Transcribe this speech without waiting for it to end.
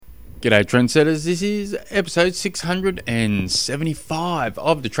G'day Trendsetters, this is episode 675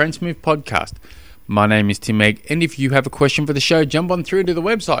 of the Trendsmooth podcast. My name is Tim Egg, and if you have a question for the show, jump on through to the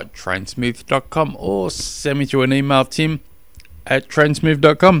website trendsmooth.com or send me through an email,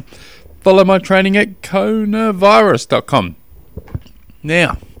 tim@trendsmooth.com. Follow my training at coronavirus.com.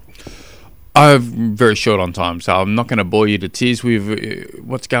 Now, I'm very short on time, so I'm not going to bore you to tears with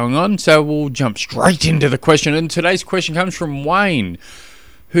what's going on, so we'll jump straight into the question. And today's question comes from Wayne,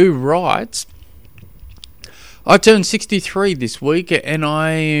 who writes, I turned 63 this week and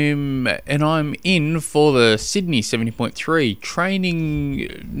I'm in for the Sydney 70.3.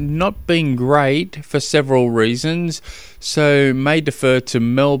 Training not being great for several reasons, so may defer to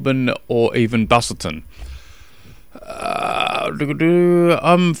Melbourne or even Busselton.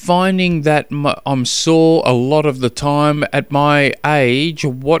 I'm finding that I'm sore a lot of the time at my age.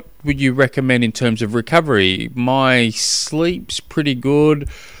 What would you recommend in terms of recovery? My sleep's pretty good,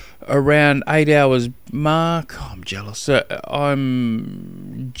 around 8 hours mark. I'm jealous.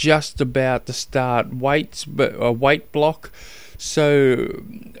 I'm just about to start a weight block, so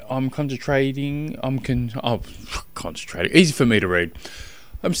I'm concentrating. Concentrating. Easy for me to read.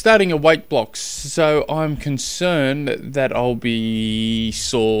 I'm starting a weight block, so I'm concerned that I'll be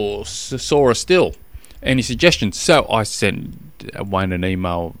sorer still. Any suggestions? So I sent Wayne an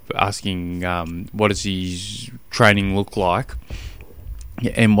email asking what does his training look like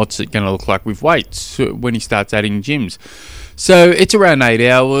and what's it going to look like with weights when he starts adding gyms. So it's around 8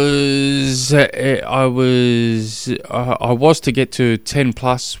 hours. I was to get to 10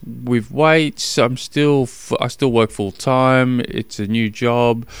 plus with weights. I still work full time. It's a new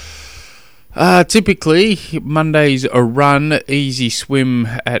job. Typically Mondays a run, easy swim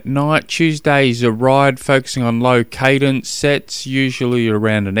at night. Tuesdays a ride, focusing on low cadence sets, usually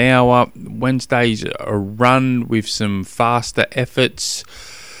around an hour. Wednesdays a run with some faster efforts.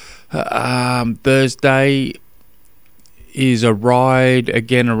 Thursday is a ride,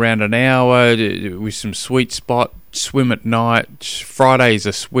 again around an hour with some sweet spot, swim at night. Friday's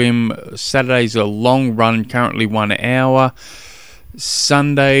a swim. Saturday's a long run, currently 1 hour.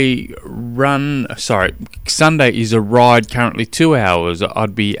 Sunday is a ride, currently 2 hours.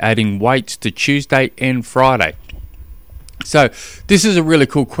 I'd be adding weights to Tuesday and Friday. So this is a really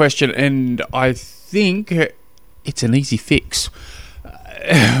cool question, and I think it's an easy fix.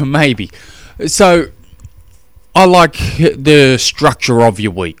 Maybe. So I like the structure of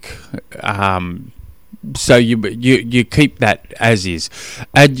your week. So you keep that as is.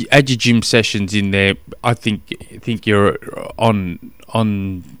 Add your gym sessions in there. I think you're on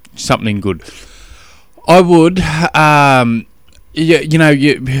something good. I would. I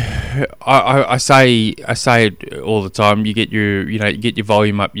say it all the time. You get your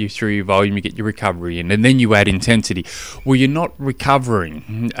volume up. Through your volume, you get your recovery in, and then you add intensity. Well, you're not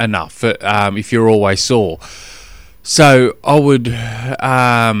recovering enough if you're always sore. So I would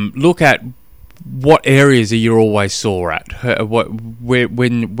look at what areas are you always sore at.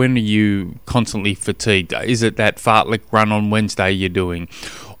 When are you constantly fatigued? Is it that fartlek run on Wednesday you're doing,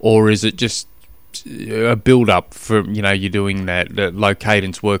 or is it just a build up for you're doing that low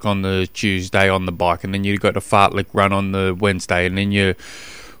cadence work on the Tuesday on the bike, and then you've got a fartlek run on the Wednesday, and then you're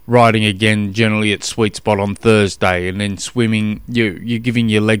riding again generally at sweet spot on Thursday, and then swimming you're giving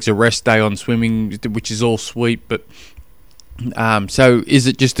your legs a rest day on swimming, which is all sweet. But so is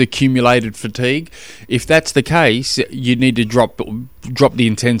it just accumulated fatigue? If that's the case, you need to drop the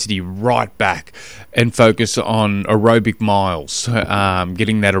intensity right back and focus on aerobic miles,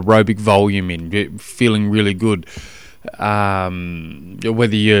 getting that aerobic volume in, feeling really good.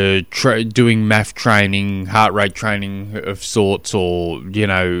 Whether you're doing math training, heart rate training of sorts, or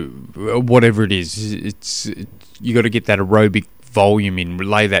whatever it is, you got to get that aerobic volume in,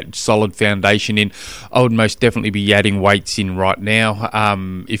 lay that solid foundation in. I would most definitely be adding weights in right now.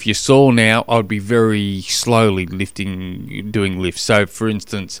 If you're sore now, I would be very slowly doing lifts. So for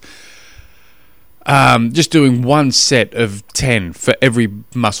instance, just doing one set of 10 for every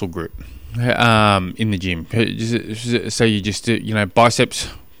muscle group in the gym. So you just biceps,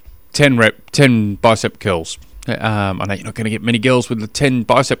 10 bicep curls. I know you're not going to get many girls with the 10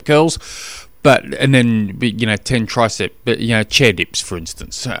 bicep curls, and then 10 tricep, chair dips, for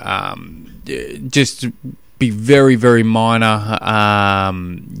instance. Just be very, very minor.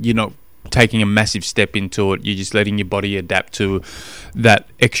 You're not taking a massive step into it. You're just letting your body adapt to that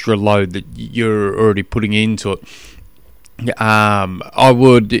extra load that you're already putting into it. I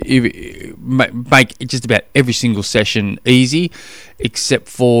would make just about every single session easy, except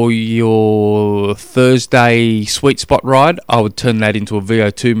for your Thursday sweet spot ride. I would turn that into a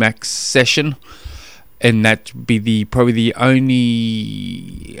VO2 max session, and that'd be probably the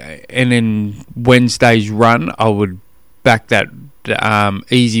only. And then Wednesday's run, I would back that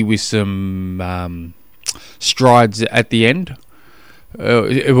easy with some strides at the end.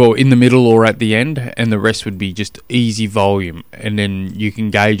 Well, in the middle or at the end, and the rest would be just easy volume, and then you can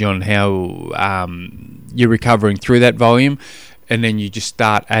gauge on how you're recovering through that volume, and then you just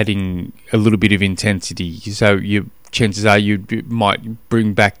start adding a little bit of intensity. So chances are you might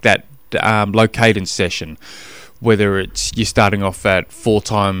bring back that low cadence session, whether it's you're starting off at 4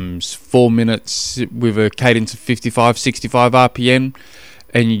 times 4 minutes with a cadence of 55, 65 RPM,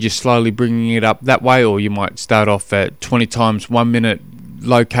 and you're just slowly bringing it up that way, or you might start off at 20 times 1 minute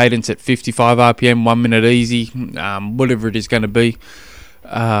low cadence at 55 RPM, 1 minute easy, whatever it is going to be.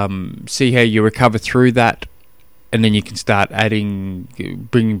 See how you recover through that, and then you can start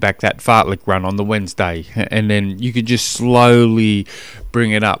bringing back that fartlek run on the Wednesday, and then you could just slowly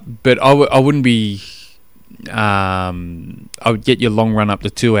bring it up. But I wouldn't be. I would get your long run up to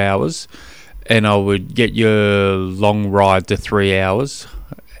 2 hours, and I would get your long ride to 3 hours.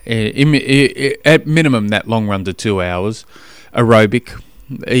 At minimum, that long run to 2 hours, aerobic,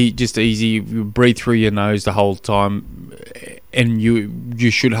 just easy. You breathe through your nose the whole time, and you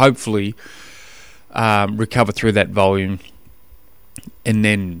should hopefully recover through that volume, and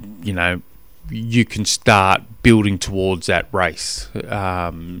then you can start building towards that race.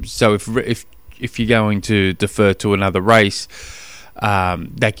 So if you're going to defer to another race,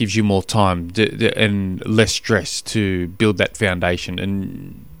 that gives you more time and less stress to build that foundation.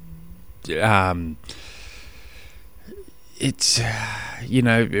 And it's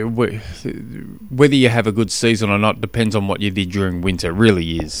whether you have a good season or not depends on what you did during winter.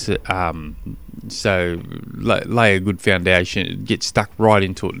 Really is. So lay a good foundation. Get stuck right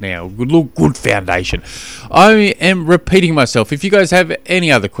into it now. Good foundation. I am repeating myself. If you guys have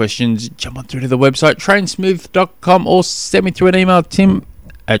any other questions, jump on through to the website trainsmooth.com or send me through an email,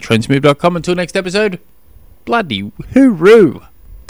 tim@trainsmooth.com. Until next episode, bloody hooroo.